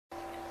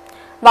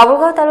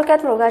बाभुळगाव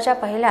तालुक्यात मृगाच्या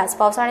पहिल्याच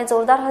पावसाने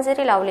जोरदार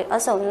हजेरी लावली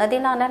असून नदी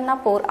नाल्यांना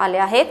पूर आले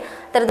आहेत,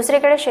 तर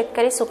दुसरीकडे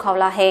शेतकरी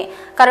सुखावला आहे।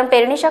 कारण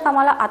पेरणीच्या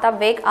कामाला आता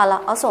वेग आला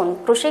असून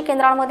कृषी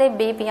केंद्रांमध्ये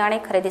बी बियाणे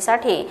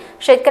खरेदीसाठी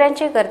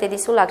शेतकऱ्यांची गर्दी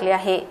दिसू लागली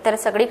आहे, तर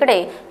सगळीकडे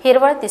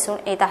हिरवळ दिसून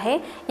येत आहे।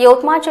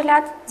 यवतमाळ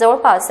जिल्ह्यात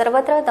जवळपास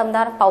सर्वत्र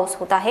दमदार पाऊस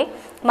होत आहे।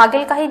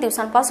 मागील काही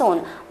दिवसांपासून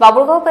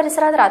बाभुळगाव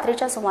परिसरात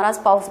रात्रीच्या सुमारास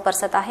पाऊस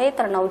बरसत आहे,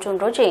 तर 9 जून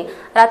रोजी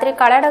रात्री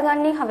काळ्या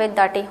ढगांनी हवेत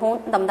दाटी होऊन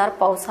दमदार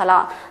पाऊस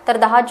झाला, तर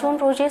 10 जून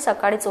रोजी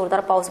सकाळी जोरदार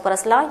पाऊस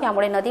बरसला।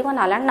 यामुळे नदी व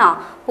नाल्यांना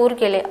पूर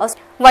गेले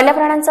असून वन्य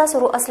प्राण्यांचा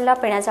सुरू असलेला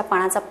पिण्याच्या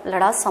पाण्याचा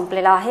लढा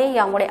संपलेला आहे।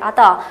 यामुळे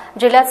आता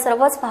जिल्ह्यात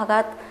सर्वच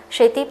भागात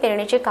शेती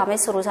पेरणीची कामे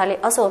सुरू झाली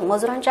असून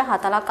मजुरांच्या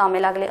हाताला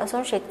कामे लागले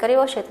असून शेतकरी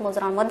व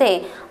शेतमजुरांमध्ये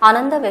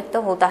आनंद व्यक्त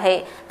होत आहे।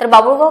 तर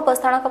बाभुळगाव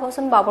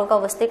बसस्थानकापासून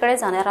बाभुळगाव वस्तीकडे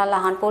जाणारा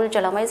लहान पूल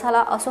जलमय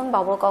झाला असून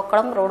बाभुळगाव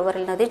कळंब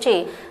रोडवरील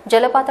नदीची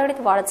जलपातळीत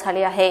वाढ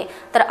झाली आहे,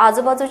 तर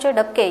आजूबाजूचे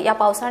डबके या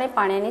पावसाने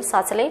पाण्याने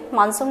साचले।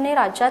 मान्सूनने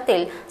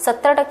राज्यातील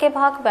 70%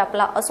 भाग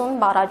व्यापला असून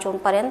 12 जून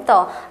पर्यंत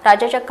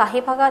राज्याच्या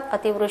काही भागात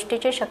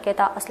अतिवृष्टीची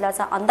शक्यता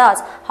असल्याचा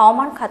अंदाज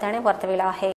हवामान खात्याने वर्तविला आहे।